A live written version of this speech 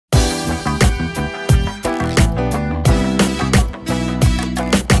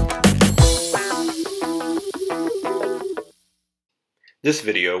This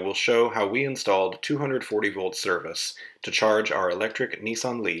video will show how we installed 240 volt service to charge our electric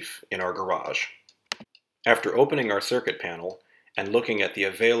Nissan Leaf in our garage. After opening our circuit panel and looking at the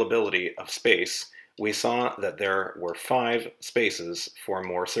availability of space, we saw that there were 5 spaces for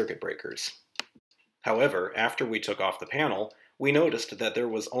more circuit breakers. However, after we took off the panel, we noticed that there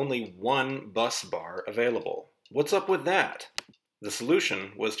was only 1 bus bar available. What's up with that? The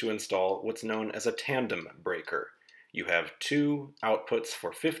solution was to install what's known as a tandem breaker. You have 2 outputs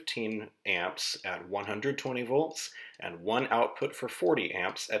for 15 amps at 120 volts and 1 output for 40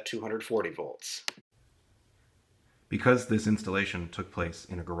 amps at 240 volts. Because this installation took place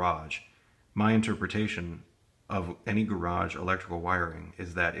in a garage, my interpretation of any garage electrical wiring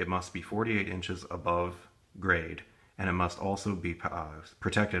is that it must be 48 inches above grade, and it must also be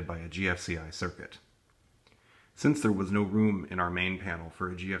protected by a GFCI circuit. Since there was no room in our main panel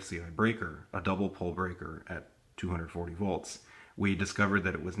for a GFCI breaker, a double pole breaker at 240 volts, we discovered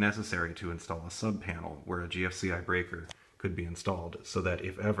that it was necessary to install a sub-panel where a GFCI breaker could be installed so that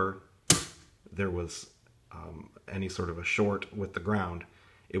if ever there was any sort of a short with the ground,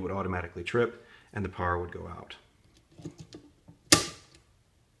 it would automatically trip and the power would go out.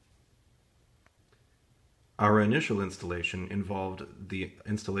 Our initial installation involved the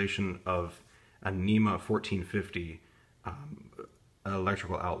installation of a NEMA 1450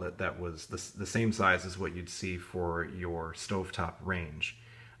 electrical outlet that was the same size as what you'd see for your stovetop range.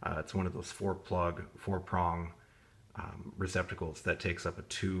 It's one of those 4-prong receptacles that takes up a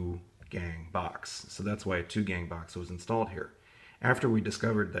 2-gang box. So that's why a 2-gang box was installed here. After we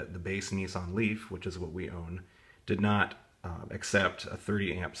discovered that the base Nissan Leaf, which is what we own, did not accept a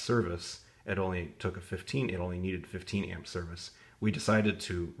 30 amp service, it only needed 15 amp service, we decided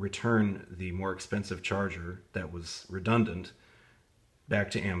to return the more expensive charger that was redundant back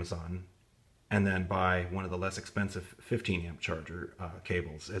to Amazon and then buy one of the less expensive 15 amp charger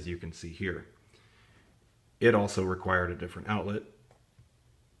cables, as you can see here. It also required a different outlet,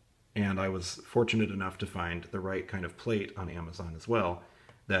 and I was fortunate enough to find the right kind of plate on Amazon as well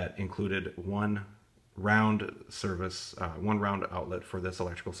that included one round outlet for this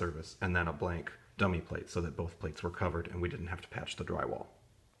electrical service and then a blank dummy plate so that both plates were covered and we didn't have to patch the drywall.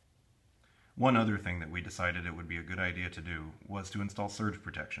 One other thing that we decided it would be a good idea to do was to install surge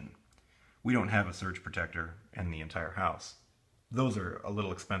protection. We don't have a surge protector in the entire house. Those are a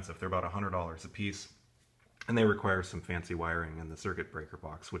little expensive. They're about $100 a piece, and they require some fancy wiring in the circuit breaker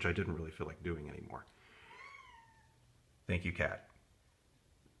box, which I didn't really feel like doing anymore. Thank you, Kat.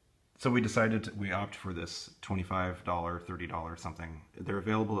 So we opt for this $25, $30 something. They're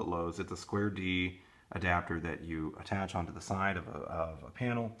available at Lowe's. It's a square D adapter that you attach onto the side of a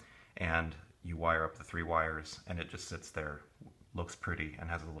panel, and you wire up the 3 wires, and it just sits there, looks pretty, and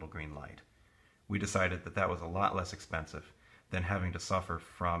has a little green light. We decided that that was a lot less expensive than having to suffer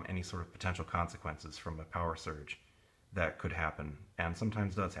from any sort of potential consequences from a power surge that could happen, and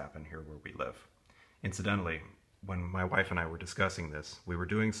sometimes does happen here where we live. Incidentally, when my wife and I were discussing this, we were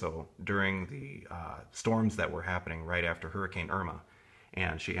doing so during the storms that were happening right after Hurricane Irma,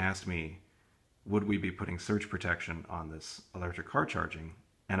 and she asked me, would we be putting surge protection on this electric car charging?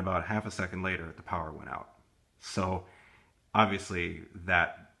 And about half a second later, the power went out. So obviously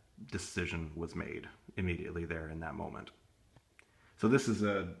that decision was made immediately there in that moment. So this is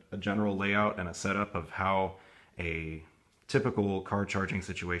a general layout and a setup of how a typical car charging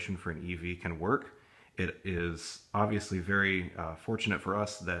situation for an EV can work. It is obviously very fortunate for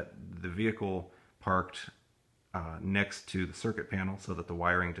us that the vehicle parked next to the circuit panel so that the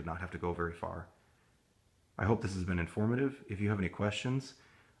wiring did not have to go very far. I hope this has been informative. If you have any questions,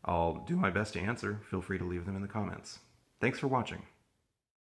 I'll do my best to answer. Feel free to leave them in the comments. Thanks for watching.